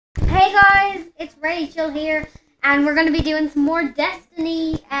Hey guys, it's Rachel here, and we're going to be doing some more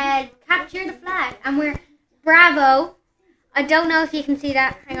Destiny Capture the Flag, and we're Bravo. I don't know if you can see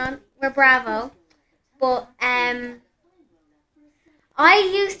that, hang on, we're Bravo, but I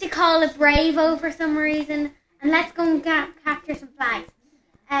used to call it Bravo for some reason, and let's go and capture some flags.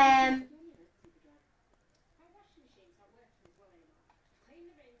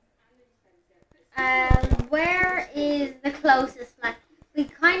 Where is the closest flag? We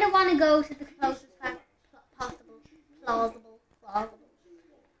kind of want to go to the closest flag possible, plausible.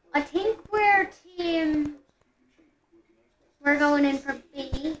 I think we're going in for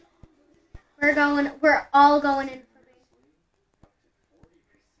B. We're all going in for B.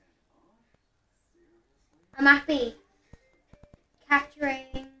 I'm at B.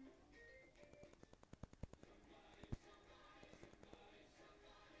 Capturing.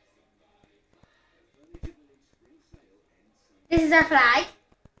 This is our flag.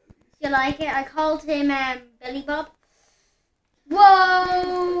 Do you like it? I called him Billy Bob.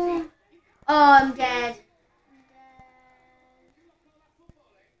 Whoa! Oh, I'm dead.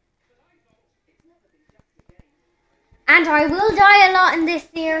 And I will die a lot in this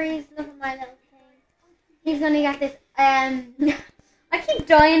series. Look at my little thing. He's gonna get this. I keep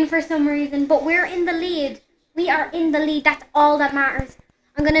dying for some reason, but we're in the lead. We are in the lead. That's all that matters.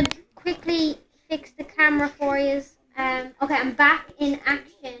 I'm gonna quickly fix the camera for you. Okay, I'm back in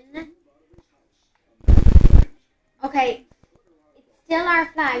action. Okay, it's still our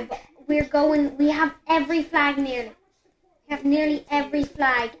flag, but we have every flag nearly. We have nearly every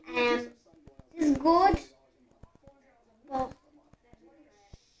flag. This is good. Well,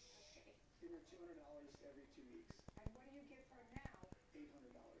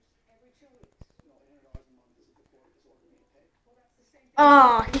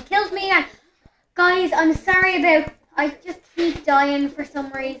 oh, he killed me again. Guys, I'm sorry about... I just keep dying for some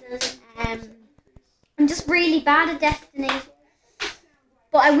reason. I'm just really bad at Destiny.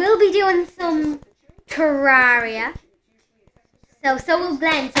 But I will be doing some Terraria. So will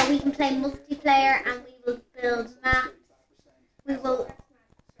Glenn, so we can play multiplayer and we will build maps.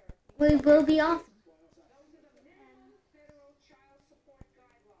 We will be awesome.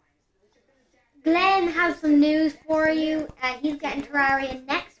 Glenn has some news for you. He's getting Terraria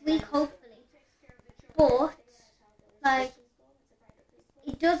next week, hopefully. But, like,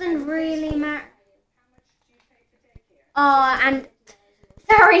 it doesn't really matter. Oh, and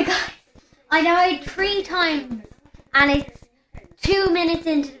sorry guys, I died 3 times, and it's 2 minutes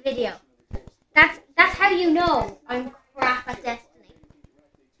into the video. That's how you know I'm crap at Destiny.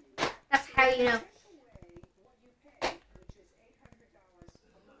 That's how you know.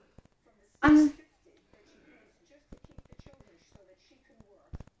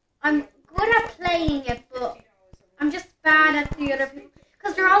 I'm good at playing it, but I'm just bad at the other people.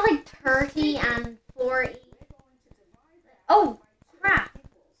 Because they're all like 30 and 40. Oh, crap.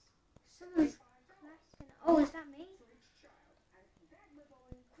 Someone's collecting. Oh, is that me?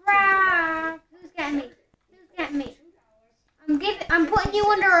 Crap. Who's getting me? I'm putting you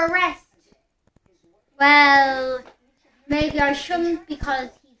under arrest. Well, maybe I shouldn't because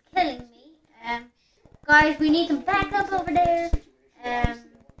he's killing me. Guys, we need some backup over there.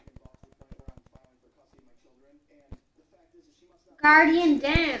 Guardian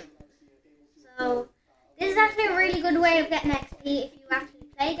down. So this is actually a really good way of getting XP if you actually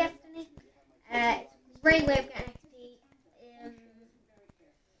play Destiny. It's a great way of getting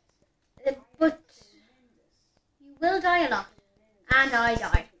XP. But you will die a lot. And I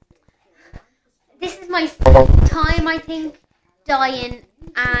die. This is my 4th time, I think, dying,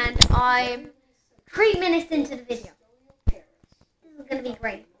 and I'm 3 minutes into the video. This is going to be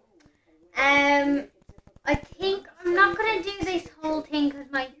great. I think I'm not going to do this whole thing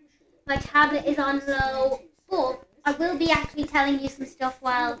because my tablet is on low, but I will be actually telling you some stuff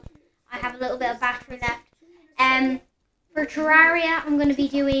while I have a little bit of battery left. For Terraria, I'm going to be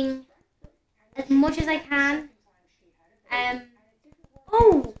doing as much as I can.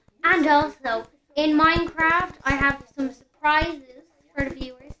 Oh, and also, in Minecraft, I have some surprises for the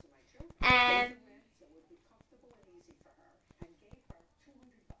viewers.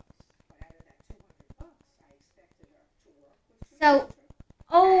 So,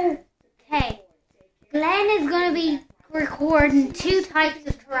 okay, Glenn is going to be recording 2 types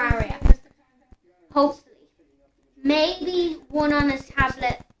of Terraria, hopefully. Maybe one on his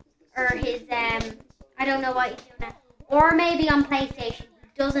tablet, or his, I don't know what he's doing now, or maybe on PlayStation,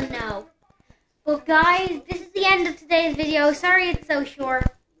 he doesn't know. But guys, this is the end of today's video. Sorry it's so short,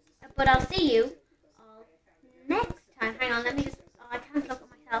 but I'll see you next time. Hang on, let me just, I can't look at